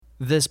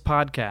This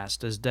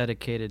podcast is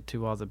dedicated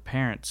to all the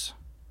parents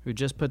who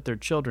just put their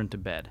children to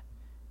bed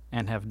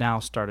and have now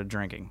started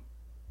drinking.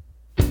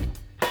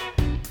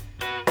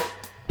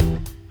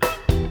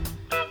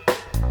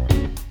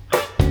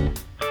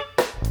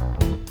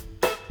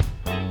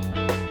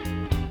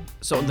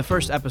 So in the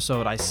first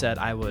episode, I said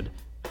I would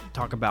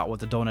talk about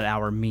what the donut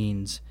hour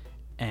means,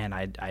 and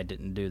I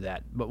didn't do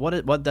that. But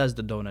what does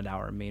the donut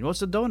hour mean? What's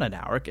the donut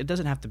hour? It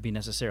doesn't have to be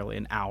necessarily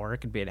an hour. It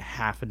could be a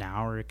half an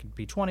hour. It could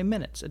be 20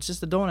 minutes. It's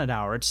just a donut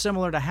hour. It's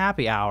similar to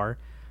happy hour,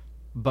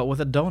 but with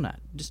a donut.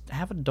 Just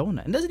have a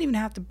donut. It doesn't even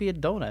have to be a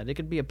donut. It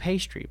could be a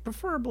pastry,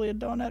 preferably a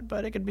donut,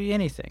 but it could be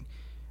anything.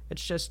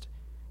 It's just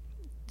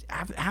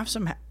have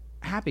some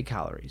happy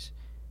calories.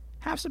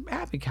 Have some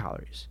happy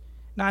calories.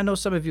 Now, I know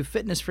some of you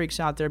fitness freaks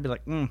out there be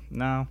like,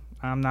 no,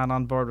 I'm not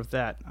on board with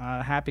that.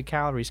 Happy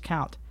calories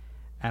count.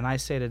 And I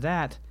say to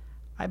that,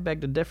 I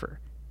beg to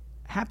differ.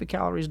 Happy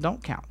calories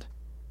don't count.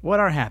 What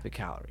are happy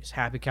calories?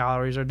 Happy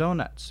calories are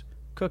donuts,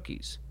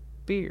 cookies,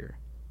 beer,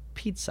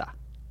 pizza,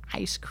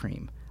 ice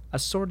cream,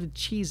 assorted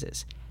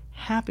cheeses.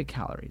 Happy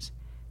calories.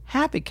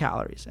 Happy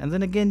calories. And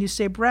then again, you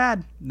say,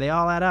 Brad, they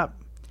all add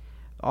up.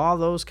 All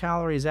those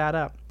calories add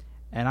up.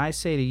 And I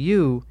say to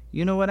you,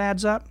 you know what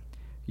adds up?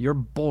 Your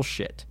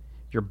bullshit.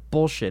 Your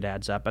bullshit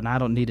adds up, and I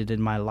don't need it in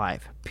my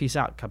life. Peace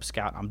out, Cub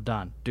Scout. I'm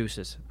done.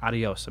 Deuces.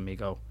 Adios,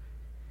 amigo.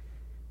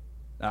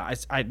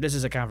 This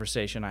is a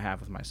conversation I have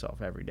with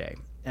myself every day.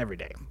 Every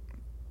day.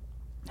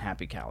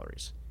 Happy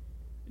calories.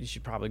 You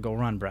should probably go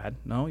run, Brad.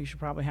 No, you should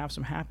probably have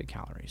some happy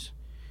calories.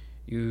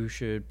 You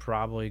should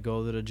probably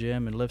go to the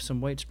gym and lift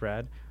some weights,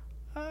 Brad.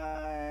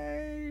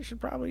 You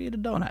should probably eat a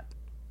donut.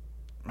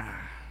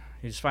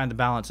 You just find the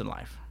balance in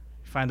life.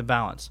 You find the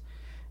balance.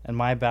 And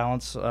my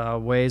balance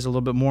weighs a little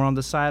bit more on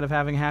the side of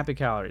having happy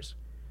calories.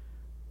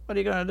 What are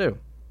you going to do?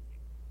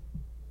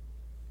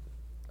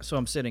 So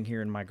I'm sitting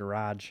here in my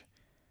garage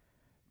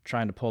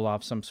trying to pull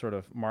off some sort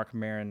of Mark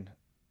Maron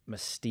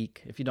mystique.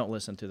 If you don't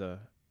listen to the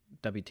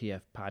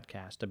WTF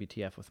podcast,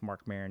 WTF with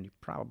Mark Maron, you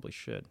probably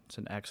should. It's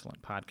an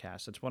excellent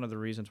podcast. It's one of the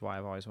reasons why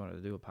I've always wanted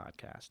to do a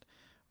podcast.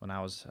 When I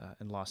was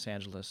in Los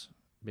Angeles,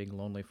 being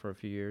lonely for a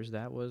few years,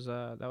 that was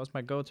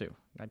my go-to.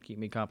 That'd keep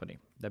me company.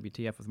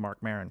 WTF with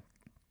Mark Maron.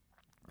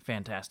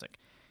 Fantastic.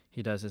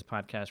 He does his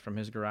podcast from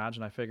his garage,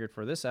 and I figured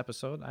for this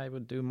episode I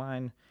would do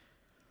mine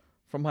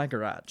from my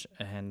garage.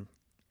 And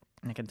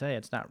I can tell you,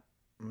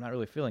 I'm not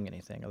really feeling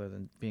anything other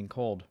than being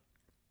cold.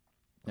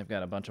 I've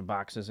got a bunch of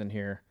boxes in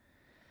here,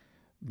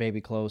 baby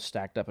clothes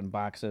stacked up in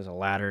boxes, a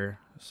ladder,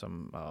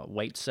 some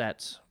weight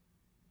sets.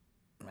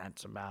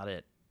 That's about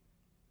it.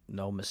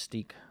 No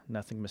mystique,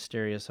 nothing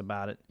mysterious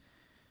about it.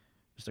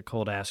 Just a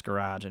cold-ass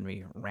garage and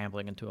me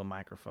rambling into a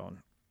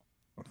microphone.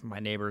 My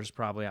neighbor's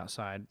probably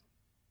outside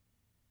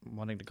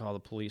wanting to call the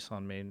police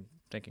on me and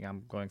thinking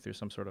I'm going through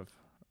some sort of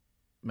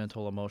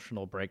mental,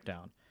 emotional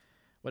breakdown,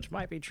 which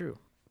might be true.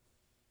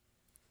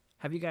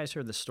 Have you guys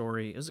heard the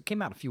story? It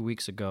came out a few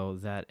weeks ago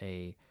that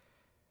a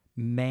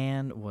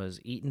man was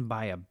eaten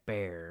by a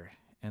bear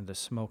in the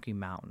Smoky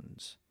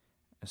Mountains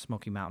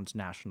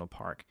National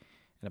Park.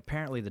 And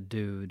apparently the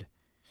dude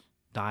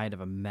died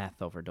of a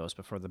meth overdose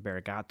before the bear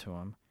got to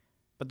him.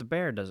 But the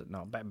bear doesn't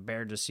know. The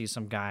bear just sees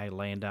some guy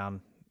laying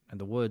down in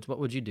the woods. What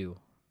would you do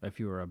if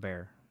you were a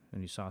bear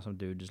and you saw some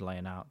dude just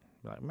laying out?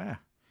 You're like, meh,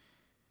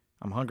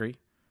 I'm hungry.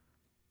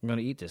 I'm going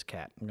to eat this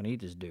cat. I'm going to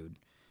eat this dude.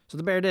 So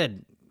the bear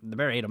did. The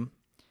bear ate him.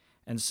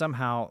 And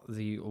somehow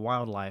the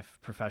wildlife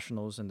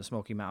professionals in the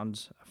Smoky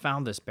Mountains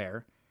found this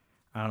bear.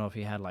 I don't know if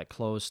he had like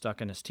clothes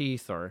stuck in his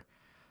teeth or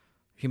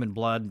human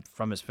blood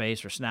from his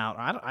face or snout.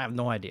 I have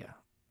no idea.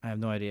 I have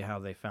no idea how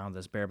they found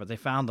this bear, but they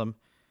found him,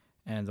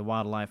 and the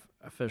wildlife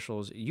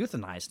officials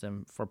euthanized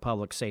him for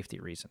public safety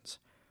reasons.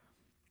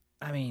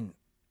 I mean,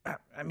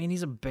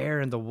 he's a bear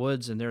in the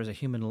woods, and there's a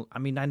human. I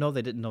mean, I know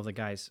they didn't know the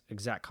guy's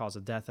exact cause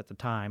of death at the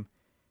time,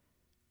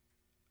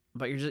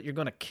 but you're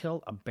going to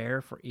kill a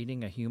bear for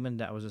eating a human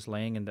that was just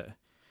laying in the...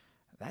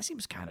 That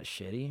seems kind of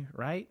shitty,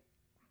 right?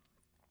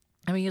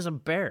 I mean, he's a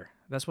bear.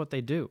 That's what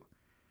they do.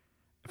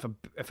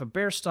 If a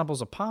bear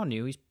stumbles upon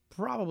you, he's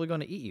probably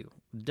going to eat you,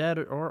 dead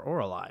or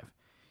alive.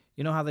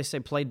 You know how they say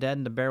play dead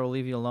and the bear will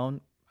leave you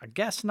alone? I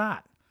guess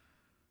not.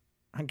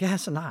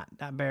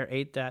 That bear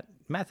ate that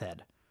meth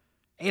head.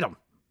 Ate him.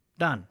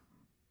 Done.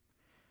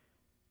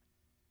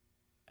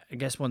 I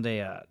guess when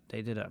they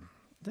did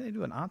they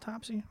do an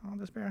autopsy on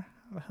this bear?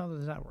 How the hell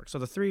does that work? So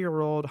the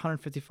 3-year-old,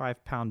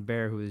 155-pound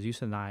bear who was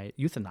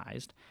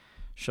euthanized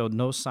showed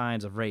no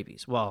signs of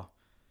rabies. Well,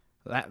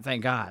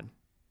 thank God.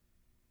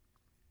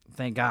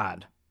 Thank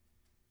God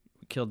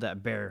we killed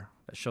that bear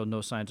that showed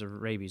no signs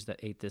of rabies that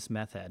ate this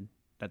meth head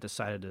that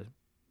decided to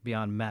be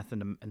on meth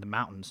in the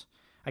mountains.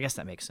 I guess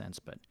that makes sense,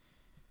 but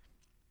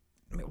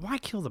I mean, why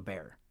kill the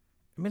bear?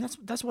 I mean,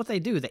 that's what they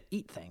do. They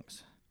eat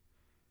things.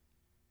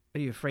 Are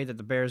you afraid that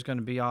the bear is going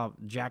to be all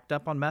jacked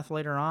up on meth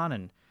later on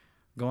and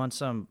go on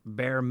some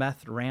bear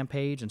meth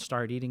rampage and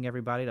start eating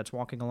everybody that's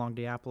walking along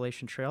the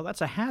Appalachian Trail?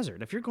 That's a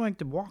hazard. If you're going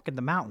to walk in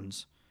the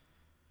mountains,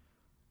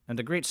 and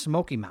the Great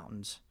Smoky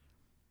Mountains,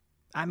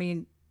 I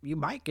mean, you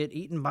might get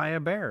eaten by a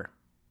bear.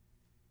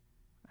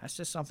 That's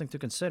just something to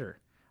consider.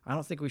 I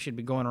don't think we should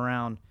be going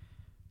around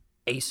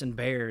acing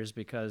bears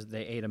because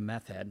they ate a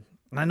meth head.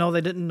 And I know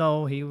they didn't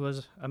know he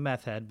was a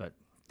meth head, but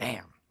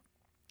damn.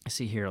 I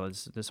see here,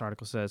 this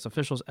article says,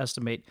 officials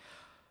estimate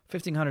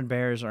 1,500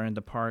 bears are in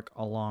the park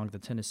along the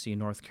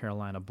Tennessee-North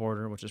Carolina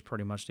border, which is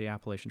pretty much the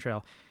Appalachian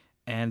Trail.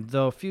 And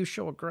though few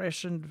show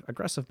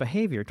aggressive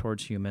behavior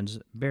towards humans,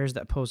 bears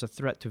that pose a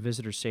threat to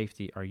visitor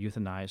safety are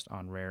euthanized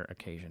on rare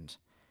occasions.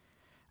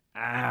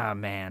 Ah,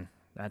 man,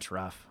 that's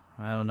rough.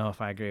 I don't know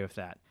if I agree with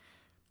that.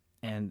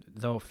 And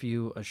though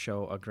few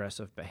show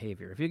aggressive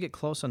behavior, if you get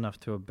close enough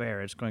to a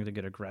bear, it's going to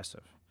get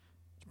aggressive.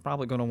 It's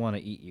probably going to want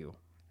to eat you.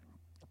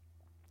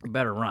 You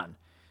better run.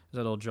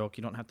 There's that old joke,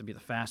 you don't have to be the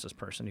fastest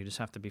person, you just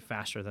have to be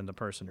faster than the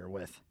person you're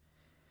with.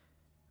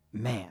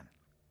 Man,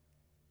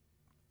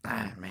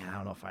 I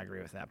don't know if I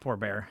agree with that. Poor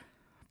bear.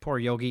 Poor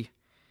Yogi.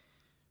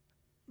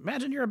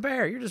 Imagine you're a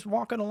bear. You're just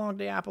walking along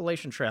the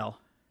Appalachian Trail.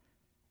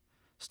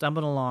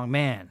 Stumbling along.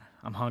 Man,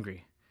 I'm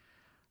hungry.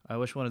 I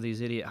wish one of these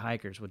idiot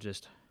hikers would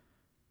just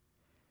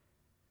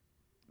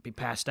be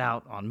passed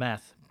out on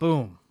meth.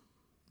 Boom.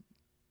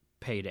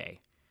 Payday.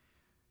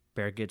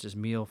 Bear gets his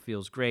meal,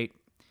 feels great.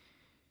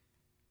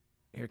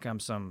 Here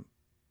comes some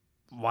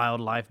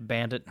wildlife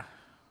bandit,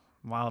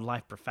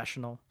 wildlife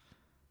professional.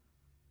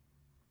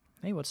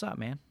 Hey, what's up,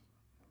 man?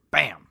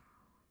 Bam!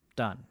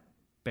 Done.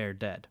 Bear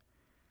dead.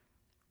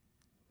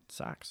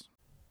 Sucks.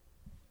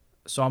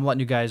 So I'm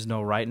letting you guys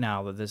know right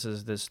now that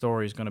this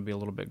story is going to be a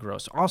little bit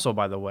gross. Also,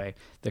 by the way,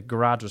 the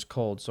garage was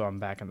cold, so I'm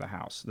back in the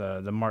house.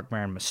 The Mark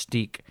Maron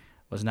mystique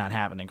was not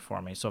happening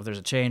for me. So if there's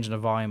a change in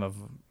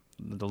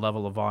the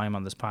level of volume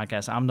on this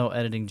podcast, I'm no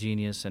editing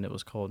genius, and it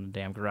was cold in the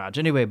damn garage.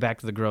 Anyway, back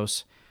to the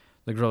gross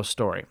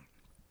story.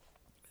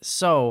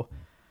 So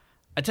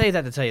I tell you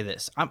that to tell you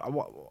this.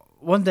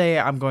 One day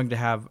I'm going to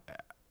have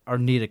or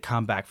need a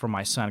comeback for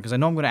my son because I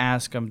know I'm going to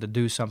ask him to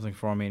do something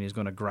for me and he's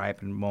going to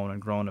gripe and moan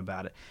and groan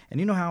about it. And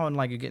you know how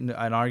you get into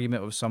an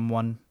argument with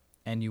someone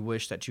and you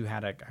wish that you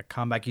had a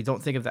comeback. You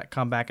don't think of that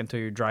comeback until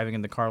you're driving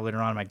in the car later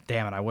on. I'm like,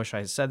 damn it, I wish I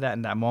had said that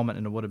in that moment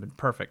and it would have been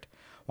perfect.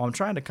 Well, I'm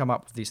trying to come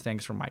up with these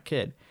things for my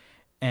kid.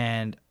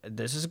 And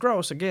this is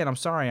gross. Again, I'm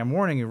sorry. I'm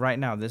warning you right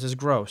now. This is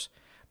gross.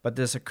 But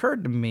this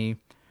occurred to me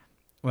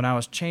when I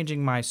was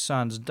changing my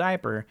son's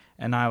diaper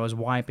and I was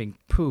wiping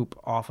poop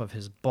off of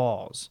his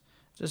balls.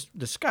 Just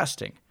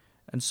disgusting.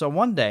 And so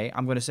one day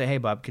I'm going to say, hey,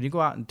 bub, can you go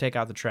out and take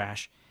out the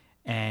trash?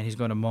 And he's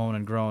going to moan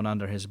and groan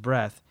under his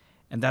breath.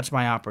 And that's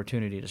my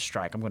opportunity to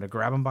strike. I'm going to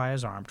grab him by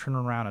his arm, turn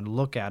around and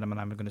look at him. And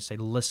I'm going to say,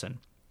 listen,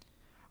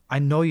 I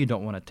know you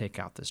don't want to take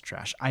out this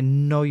trash. I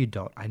know you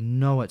don't. I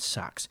know it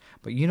sucks.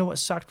 But you know what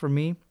sucked for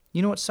me?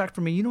 You know what sucked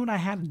for me? You know what I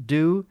had to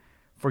do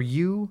for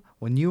you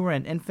when you were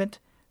an infant?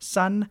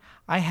 Son,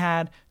 I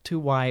had to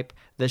wipe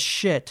the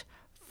shit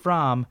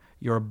from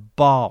your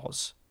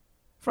balls.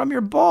 From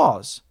your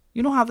balls.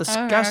 You know how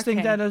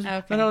disgusting that is?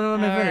 Okay. No, let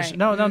me finish. Right.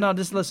 No,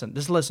 just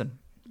listen.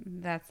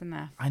 That's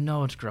enough. I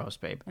know it's gross,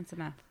 babe. That's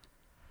enough.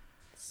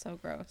 It's so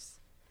gross.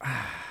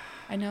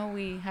 I know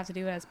we have to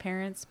do it as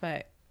parents,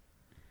 but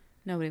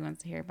nobody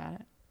wants to hear about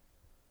it.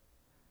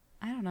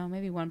 I don't know,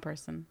 maybe one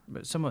person.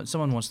 But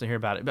someone wants to hear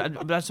about it.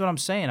 But that's what I'm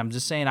saying. I'm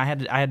just saying I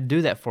had to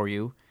do that for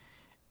you.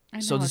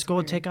 So just go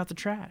and take out the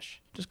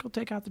trash. Just go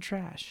take out the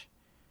trash.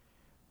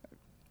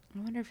 I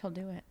wonder if he'll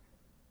do it.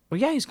 Well,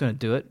 yeah, he's going to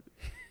do it.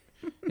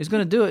 He's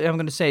going to do it. I'm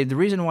going to say the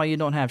reason why you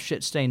don't have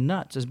shit-stained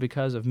nuts is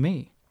because of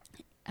me.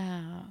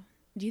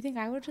 Do you think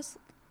I would just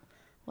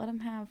let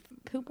him have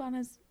poop on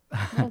his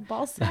little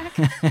ball sack?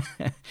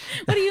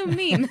 What do you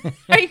mean?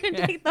 Are you going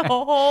to take the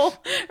whole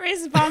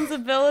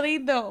responsibility?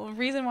 The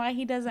reason why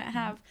he doesn't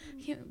have...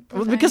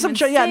 Well, because I'm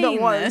trying... Yeah,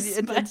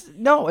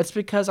 no, it's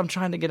because I'm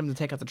trying to get him to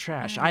take out the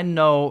trash. I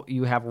know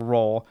you have a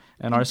role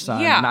in our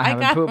son. Yeah, not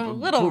having I got poop, a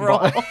little poop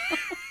role.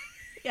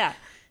 Yeah,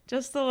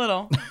 just a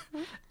little.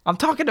 I'm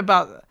talking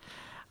about...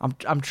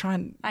 I'm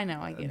trying. I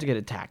know. I get to get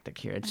a tactic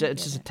here. It's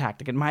just a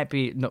tactic. It might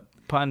be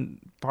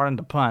pardon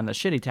the pun, a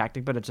shitty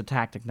tactic, but it's a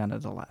tactic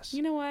nonetheless.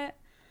 You know what?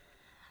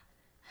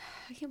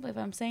 I can't believe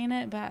I'm saying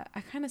it, but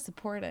I kind of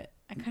support it.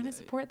 I kind of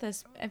support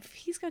this. If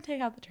he's gonna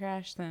take out the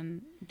trash,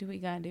 then do what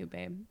you gotta do,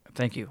 babe.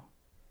 Thank you.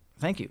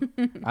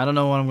 I don't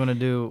know what I'm gonna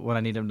do when I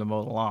need him to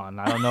mow the lawn.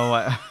 I don't know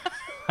what.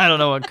 I don't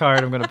know what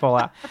card I'm gonna pull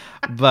out,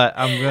 but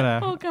I'm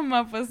gonna. We'll come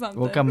up with something.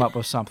 We'll come up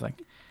with something.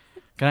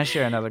 Can I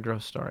share another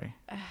gross story?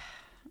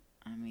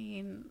 I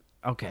mean,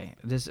 okay.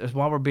 This is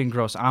while we're being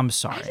gross. I'm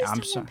sorry. I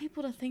just don't want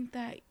people to think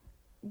that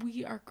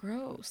we are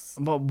gross.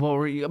 Well,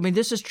 I mean,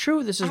 this is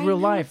true. This is real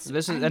life.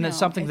 It's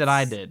something that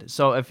I did.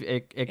 So if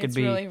it could it's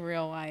be really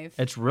real life.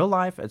 It's real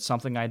life. It's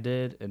something I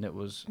did, and it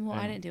was. Well,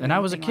 I didn't do. And I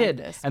was a kid.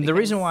 Like and the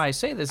reason why I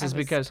say this is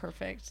because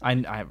perfect.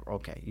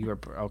 Okay. You were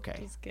okay.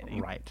 Just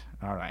kidding. Right.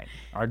 All right.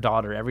 Our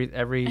daughter.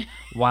 Every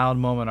wild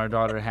moment our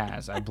daughter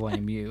has, I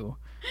blame you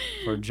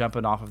for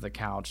jumping off of the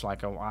couch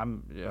like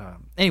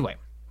anyway.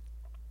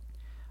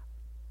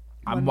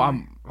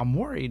 I'm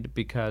worried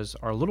because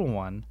our little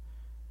one,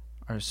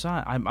 our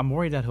son, I'm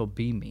worried that he'll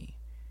be me.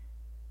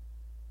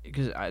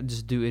 Because I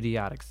just do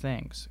idiotic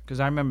things. Because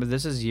I remember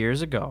this is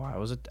years ago. I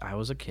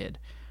was a kid.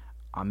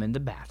 I'm in the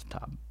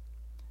bathtub,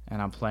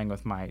 and I'm playing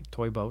with my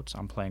toy boats.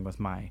 I'm playing with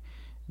my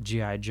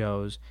G.I.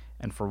 Joes,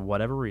 and for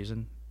whatever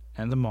reason,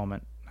 in the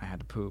moment, I had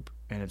to poop.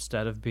 And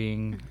instead of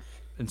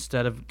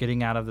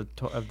getting out of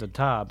the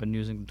tub and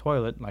using the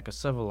toilet like a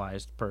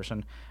civilized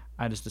person,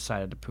 I just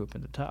decided to poop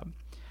in the tub.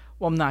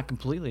 Well, I'm not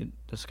completely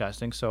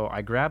disgusting, so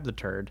I grabbed the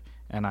turd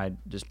and I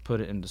just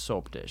put it in the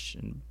soap dish,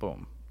 and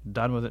boom,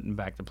 done with it and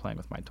back to playing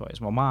with my toys.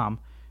 Well, Mom,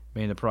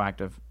 being the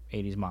proactive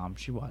 80s mom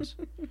she was,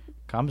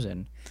 comes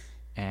in,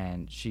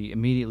 and she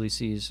immediately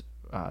sees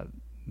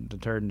the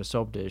turd in the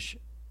soap dish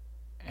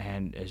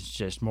and is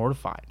just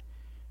mortified.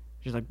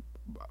 She's like,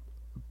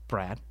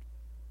 Brad,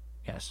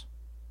 yes,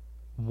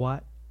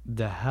 what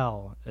the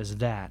hell is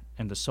that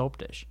in the soap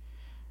dish?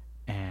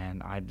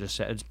 And I just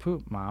said, it's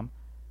poop, Mom.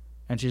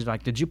 And she's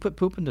like, did you put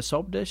poop in the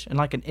soap dish? And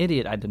like an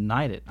idiot, I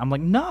denied it. I'm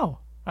like, no,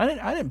 I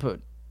didn't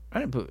put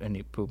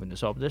any poop in the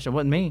soap dish. It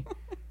wasn't me.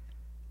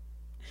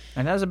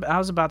 And that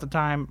was about the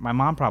time my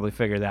mom probably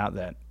figured out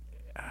that,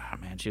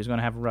 man, she was going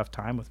to have a rough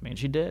time with me. And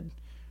she did.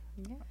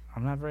 Yeah.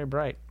 I'm not very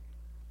bright.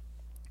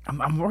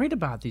 I'm worried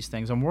about these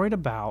things. I'm worried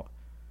about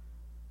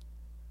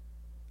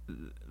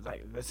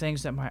like the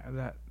things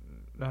that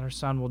our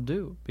son will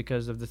do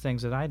because of the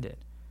things that I did.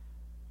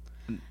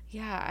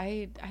 Yeah,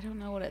 I don't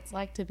know what it's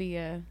like to be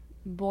a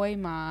boy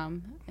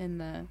mom in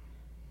the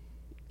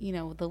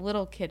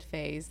little kid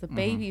phase. The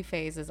baby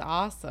phase is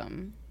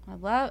awesome. I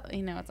love,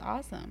 it's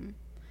awesome.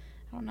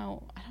 I don't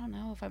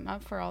know if I'm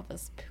up for all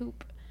this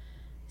poop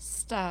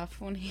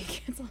stuff when he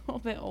gets a little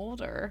bit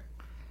older.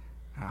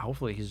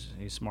 Hopefully he's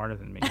smarter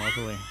than me.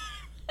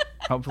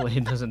 Hopefully he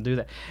doesn't do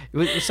that.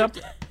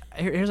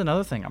 Here's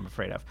another thing I'm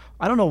afraid of.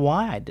 I don't know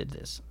why I did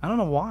this. I don't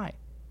know why.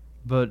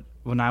 But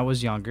when I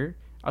was younger,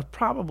 I was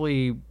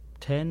probably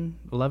 10,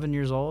 11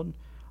 years old.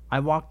 I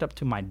walked up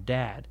to my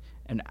dad,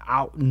 and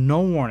out,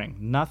 no warning,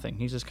 nothing.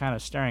 He's just kind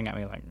of staring at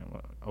me like,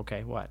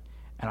 okay, what?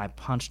 And I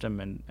punched him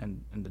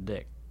in the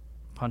dick.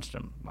 Punched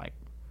him like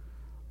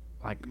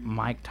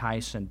Mike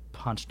Tyson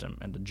punched him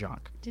in the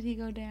junk. Did he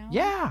go down?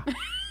 Yeah.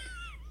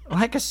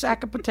 Like a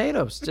sack of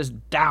potatoes,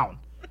 just down.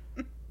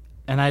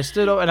 And I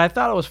stood up, and I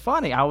thought it was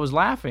funny. I was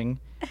laughing.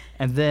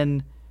 And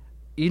then,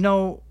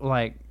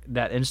 like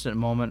that instant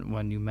moment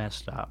when you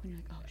messed up. You're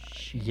like, oh,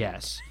 shit.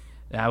 Yes.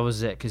 That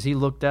was it. Because he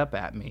looked up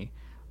at me,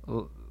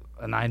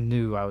 and I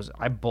knew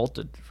I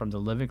bolted from the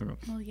living room.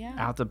 Well, yeah.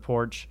 Out the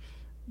porch,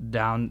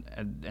 down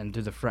and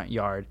to the front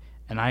yard.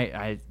 And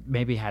I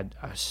maybe had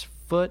a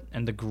foot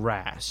in the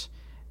grass.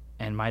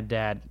 And my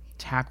dad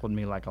tackled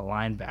me like a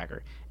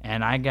linebacker.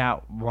 And I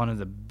got one of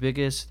the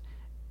biggest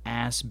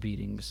ass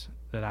beatings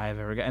that I have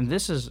ever got. And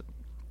this is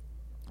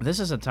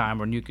a time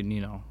when you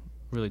can,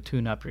 really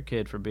tune up your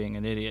kid for being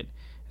an idiot.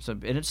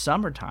 And it's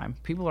summertime.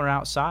 People are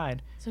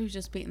outside. So he's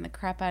just beating the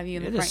crap out of you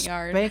in the front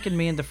yard. Spanking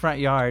me in the front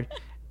yard.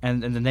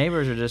 And the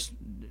neighbors are just,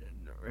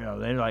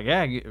 they're like,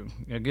 yeah,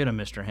 get him,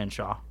 Mr.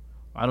 Henshaw.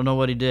 I don't know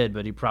what he did,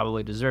 but he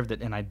probably deserved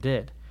it. And I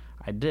did.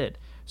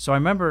 So I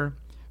remember,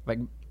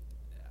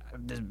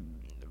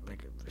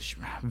 this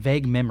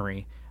vague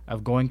memory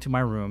of going to my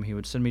room. He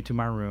would send me to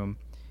my room.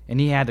 And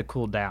he had to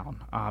cool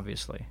down,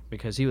 obviously,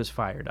 because he was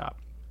fired up.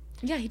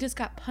 Yeah, he just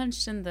got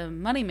punched in the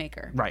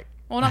moneymaker. Right.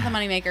 Well, not the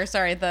moneymaker,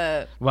 sorry,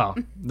 the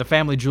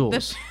family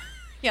jewels.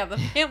 The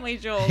family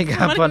jewels. The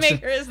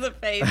moneymaker is the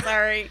face,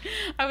 sorry.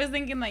 I was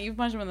thinking that you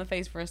punched him in the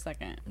face for a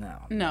second.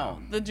 No,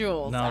 the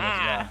jewels. No,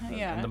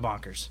 the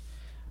bonkers.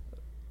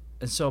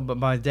 And so, but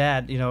my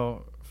dad,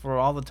 for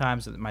all the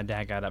times that my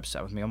dad got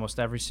upset with me, almost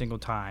every single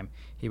time,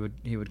 he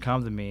would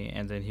come to me,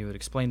 and then he would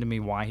explain to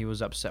me why he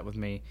was upset with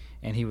me,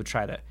 and he would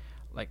try to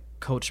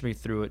coach me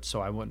through it so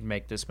I wouldn't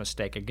make this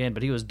mistake again.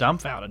 But he was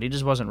dumbfounded. He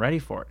just wasn't ready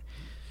for it.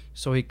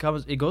 So he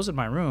goes in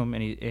my room,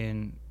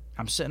 and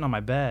I'm sitting on my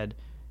bed,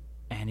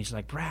 and he's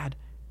like, Brad,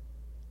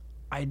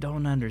 I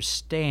don't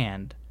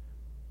understand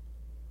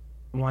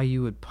why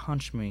you would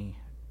punch me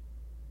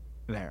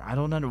there. I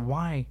don't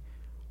understand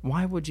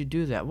why would you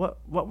do that?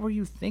 What were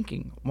you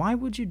thinking? Why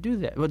would you do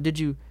that? Well, did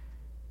you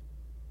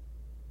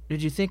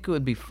think it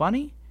would be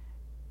funny?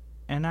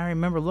 And I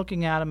remember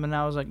looking at him, and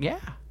I was like, yeah.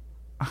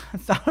 I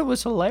thought it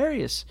was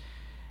hilarious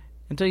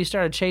until you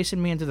started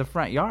chasing me into the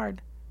front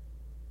yard.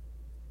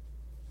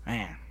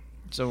 Man,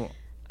 so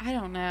I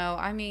don't know.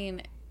 I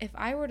mean, if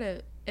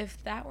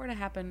that were to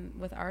happen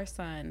with our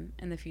son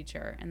in the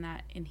future, and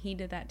he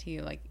did that to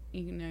you,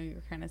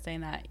 you're kind of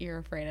saying that you're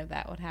afraid of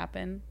that would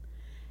happen,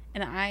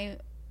 and I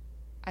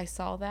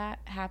saw that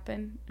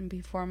happen, and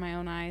before my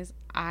own eyes,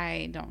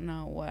 I don't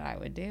know what I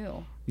would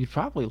do. You'd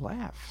probably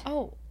laugh.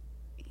 Oh,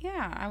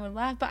 yeah, I would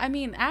laugh, but I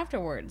mean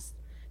afterwards.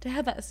 To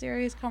have that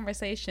serious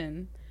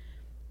conversation.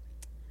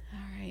 All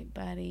right,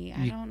 buddy.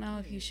 I don't know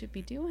if you should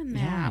be doing that.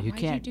 Yeah,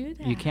 Why'd you do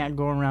that? You can't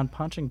go around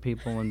punching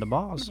people in the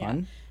balls,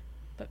 son.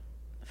 But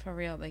for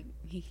real,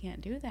 he can't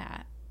do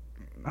that.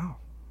 No.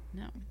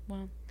 No.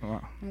 Well,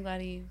 I'm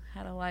glad he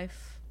had a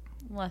life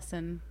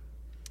lesson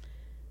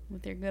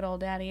with your good old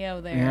daddy-o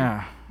there.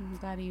 Yeah. I'm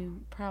glad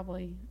you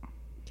probably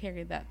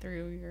carried that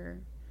through your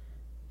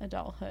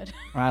adulthood.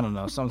 I don't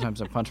know.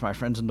 Sometimes I punch my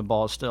friends in the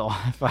balls still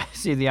if I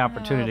see the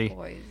opportunity. Oh,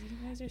 boys.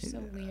 You guys are so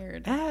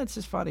weird. It's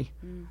just funny.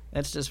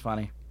 It's just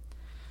funny.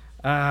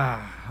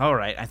 All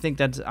right. I think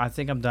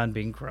I'm done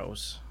being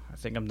gross. I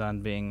think I'm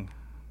done being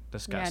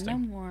disgusting. Yeah, no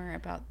more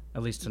about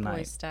at least tonight.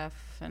 boy stuff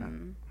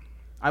and.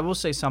 I will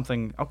say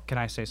something. Oh, can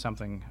I say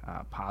something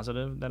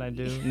positive that I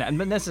do?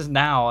 But this is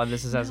now.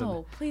 This is as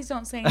No, please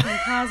don't say anything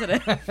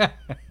positive.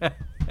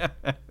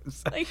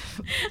 Like,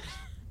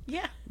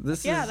 yeah.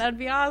 That'd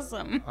be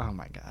awesome. Oh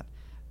my God.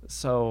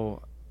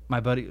 So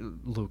my buddy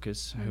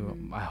Lucas, who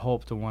I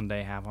hope to one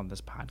day have on this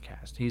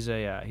podcast, he's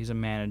a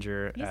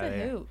manager. He's a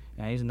hoot.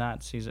 Yeah, he's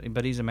nuts.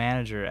 But he's a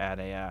manager at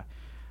a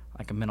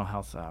mental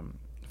health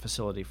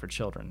facility for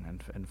children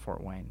in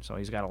Fort Wayne. So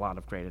he's got a lot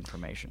of great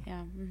information.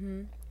 Yeah.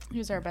 He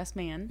was our best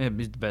man. Yeah,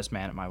 he's the best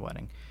man at my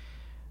wedding.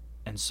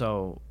 And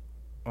so,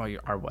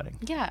 our wedding.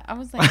 Yeah, I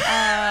was like,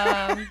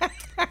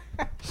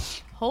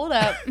 hold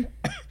up.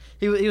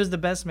 He was the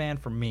best man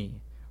for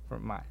me.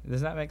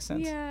 Does that make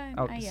sense? Yeah.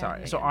 Oh,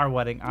 sorry. So our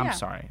wedding. I'm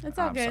sorry. It's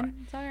all good. Sorry.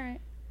 It's all right.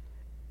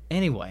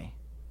 Anyway,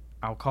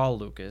 I'll call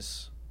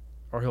Lucas,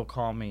 or he'll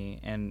call me,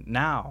 and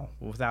now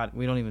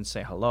we don't even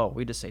say hello.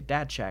 We just say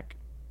dad check,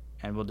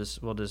 and we'll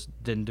just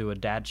then do a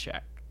dad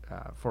check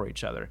for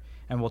each other,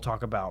 and we'll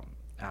talk about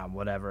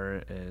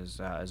whatever is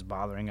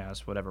bothering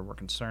us, whatever we're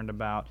concerned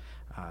about,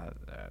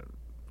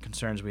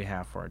 concerns we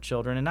have for our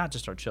children, and not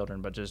just our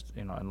children, but just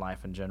in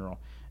life in general.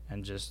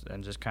 And just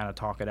kind of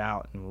talk it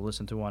out, and we'll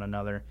listen to one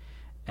another,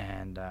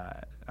 and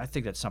I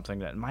think that's something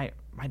that my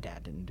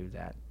dad didn't do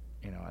that,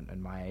 at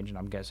my age, and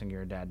I'm guessing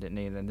your dad didn't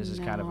either. And this is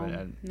kind of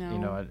and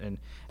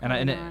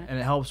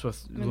it helps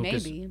with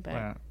Lucas. Maybe,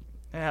 but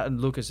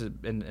Lucas is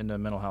in the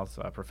mental health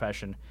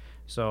profession,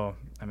 so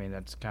I mean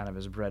that's kind of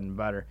his bread and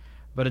butter.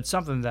 But it's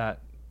something that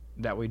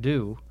we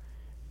do,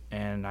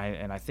 and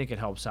I think it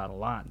helps out a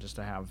lot just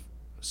to have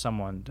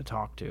someone to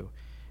talk to,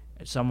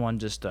 someone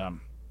just to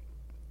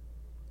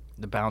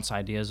bounce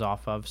ideas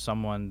off of,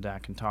 someone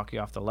that can talk you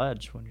off the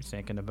ledge when you're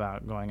thinking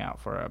about going out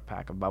for a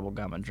pack of bubble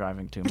gum and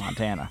driving to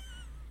Montana.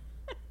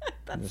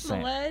 That's the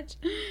ledge.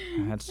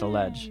 That's the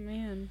ledge. Oh,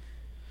 man.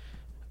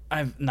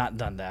 I've not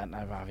done that.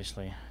 I've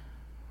obviously,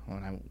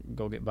 when I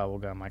go get bubble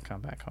gum, I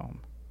come back home.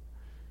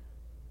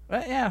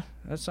 But yeah,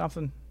 that's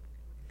something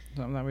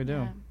that we do.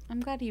 Yeah.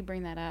 I'm glad you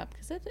bring that up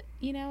because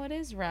it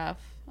is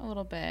rough a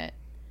little bit.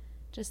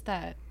 Just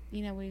that,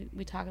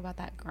 we talk about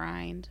that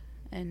grind,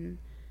 and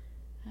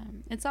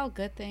it's all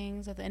good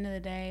things at the end of the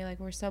day. Like,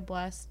 we're so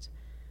blessed.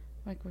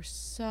 Like, we're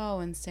so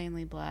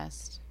insanely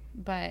blessed.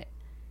 But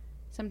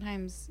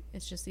sometimes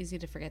it's just easy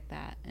to forget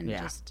that. And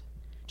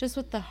just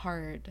with the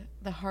hard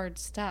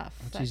stuff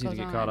it's that easy goes to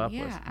get on. caught up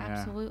yeah, with.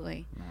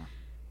 Absolutely. Yeah.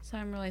 So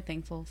I'm really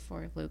thankful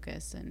for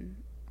Lucas. And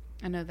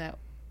I know that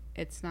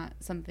it's not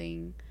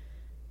something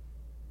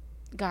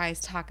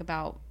guys talk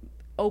about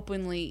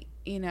openly,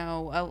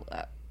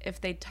 if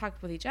they talk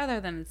with each other,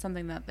 then it's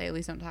something that they at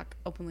least don't talk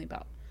openly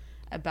about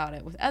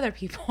it with other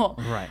people.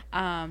 Right.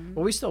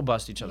 Well, we still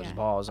bust each other's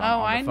balls on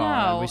the phone.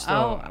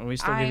 Know. And we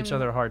still give each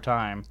other a hard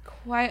time.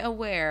 Quite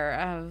aware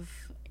of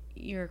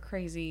your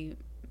crazy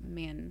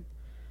man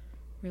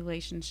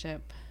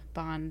relationship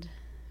bond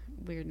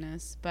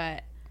weirdness,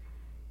 but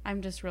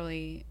I'm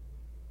really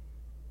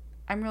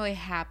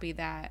happy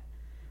that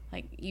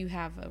you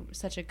have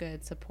such a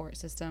good support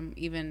system,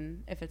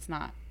 even if it's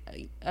not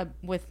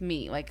with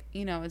me.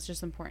 It's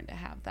just important to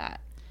have that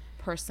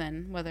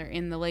person, whether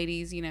in the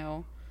ladies,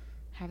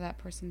 have that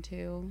person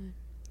too.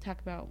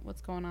 Talk about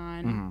what's going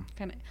on,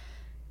 kind of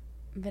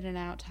vent it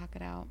out, talk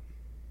it out.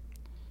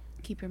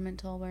 Keep your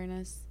mental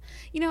awareness.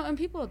 And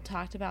people have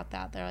talked about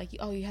that. They're like,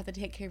 oh, you have to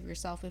take care of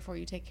yourself before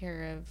you take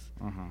care of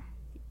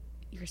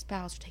your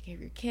spouse, or take care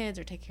of your kids,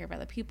 or take care of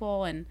other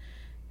people. And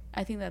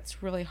I think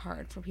that's really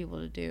hard for people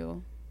to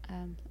do.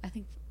 I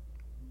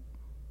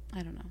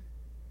don't know.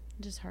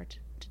 It's just hard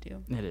to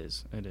do. It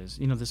is.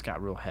 This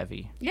got real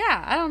heavy.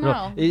 Yeah, I don't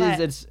know.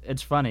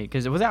 It's funny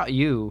because without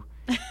you,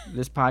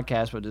 this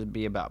podcast would just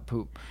be about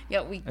poop.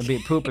 Yeah, it'd be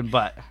poop and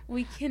butt.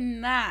 We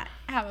cannot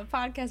have a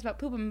podcast about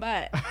poop and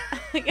butt.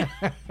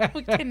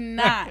 We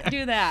cannot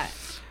do that.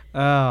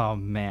 Oh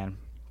man.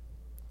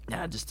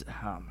 Yeah,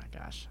 oh my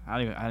gosh.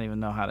 I don't even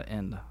know how to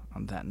end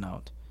on that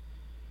note.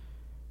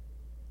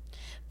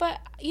 But,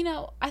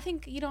 I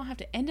think you don't have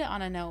to end it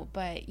on a note,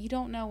 but you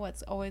don't know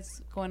what's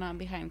always going on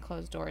behind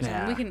closed doors.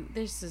 Yeah. And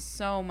there's just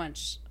so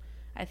much,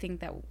 I think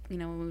that,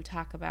 when we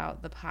talk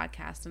about the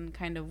podcast and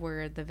kind of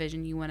where the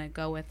vision you want to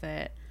go with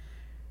it,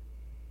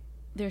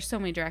 there's so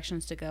many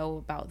directions to go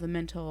about the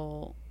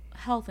mental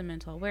health and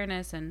mental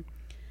awareness and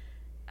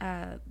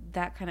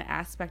that kind of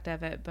aspect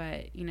of it.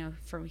 But,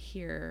 from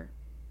here,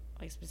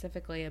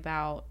 specifically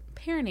about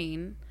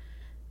parenting,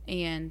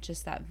 and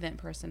just that vent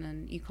person,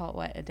 and you call it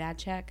what, a dad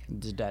check?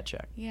 It's a dad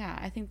check. Yeah,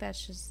 I think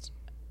that's just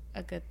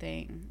a good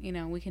thing.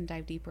 We can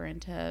dive deeper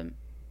into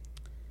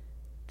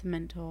the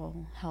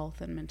mental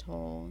health and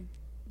mental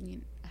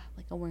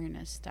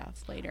awareness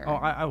stuff later. Oh,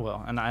 I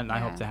will, and I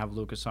hope to have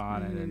Lucas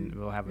on, and then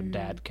we'll have a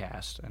dad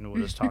cast, and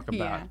we'll just talk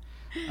about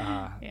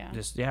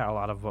a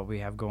lot of what we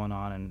have going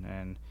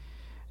on,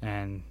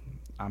 and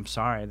I'm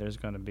sorry. There's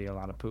going to be a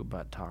lot of poop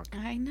butt talk.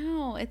 I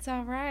know. It's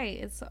all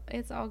right.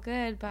 It's all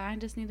good, but I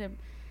just need to,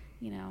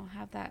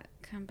 have that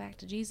come back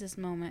to Jesus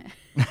moment.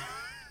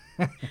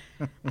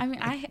 I mean,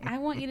 I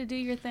want you to do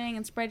your thing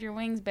and spread your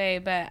wings,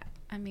 babe, but,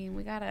 I mean,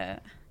 we got to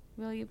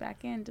reel you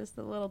back in just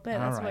a little bit.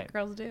 That's what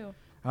girls do.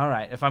 All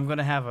right. If I'm going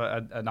to have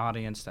an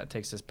audience that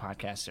takes this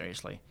podcast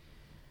seriously,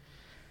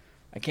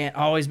 I can't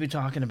always be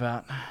talking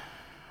about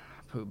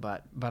poop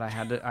butt, but I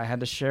had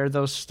to share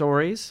those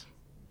stories.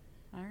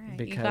 All right.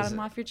 You got them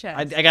off your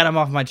chest. I got them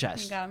off my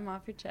chest. You got them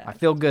off your chest. I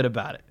feel good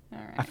about it. All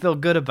right. I feel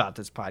good about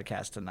this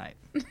podcast tonight.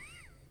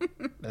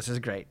 This is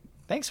great.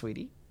 Thanks,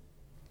 sweetie.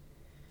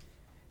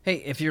 Hey,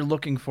 if you're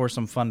looking for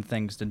some fun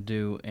things to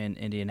do in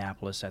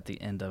Indianapolis at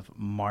the end of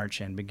March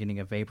and beginning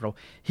of April,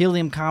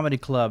 Helium Comedy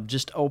Club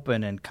just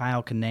opened, and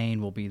Kyle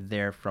Kinane will be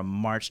there from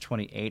March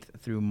 28th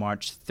through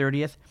March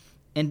 30th.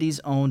 Indy's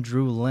own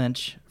Drew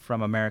Lynch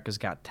from America's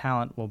Got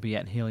Talent will be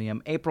at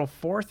Helium April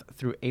 4th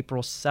through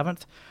April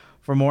 7th.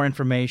 For more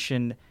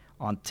information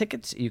on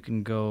tickets, you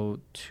can go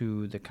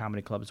to the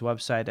Comedy Club's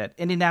website at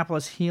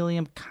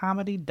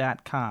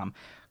IndianapolisHeliumComedy.com.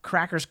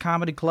 Crackers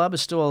Comedy Club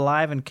is still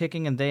alive and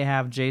kicking, and they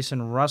have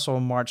Jason Russell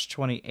March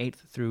 28th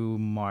through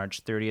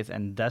March 30th,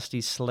 and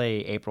Dusty Slay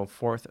April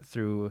 4th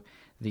through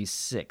the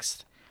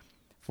 6th.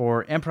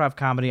 For improv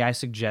comedy, I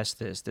suggest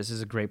this. This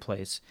is a great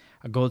place.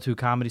 Go to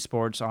Comedy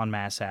Sports on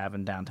Mass Ave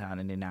in downtown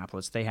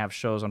Indianapolis. They have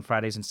shows on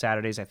Fridays and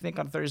Saturdays, I think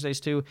on Thursdays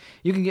too.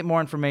 You can get more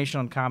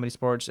information on Comedy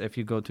Sports if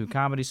you go to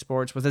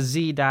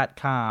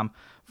comedysports.com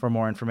for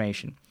more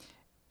information.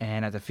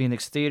 And at the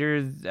Phoenix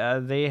Theater,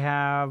 they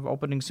have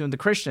opening soon. The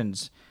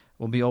Christians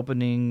will be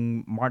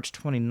opening March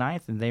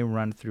 29th, and they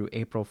run through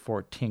April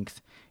 14th.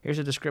 Here's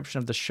a description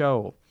of the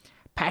show.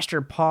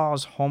 Pastor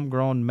Paul's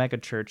homegrown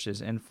megachurch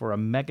is in for a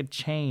mega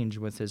change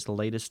with his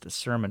latest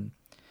sermon.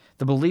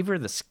 The believer,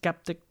 the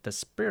skeptic, the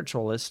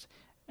spiritualist,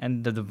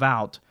 and the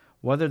devout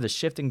weather the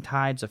shifting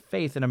tides of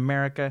faith in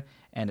America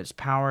and its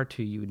power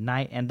to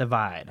unite and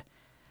divide.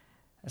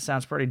 That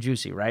sounds pretty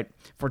juicy, right?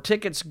 For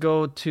tickets,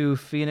 go to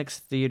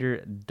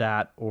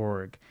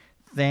phoenixtheater.org.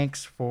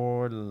 Thanks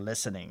for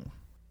listening.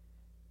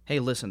 Hey,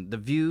 listen, the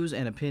views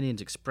and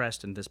opinions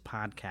expressed in this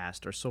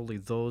podcast are solely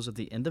those of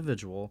the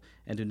individual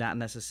and do not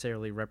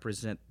necessarily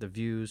represent the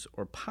views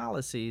or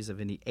policies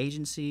of any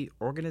agency,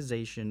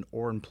 organization,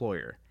 or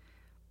employer.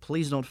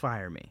 Please don't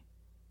fire me.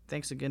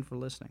 Thanks again for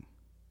listening.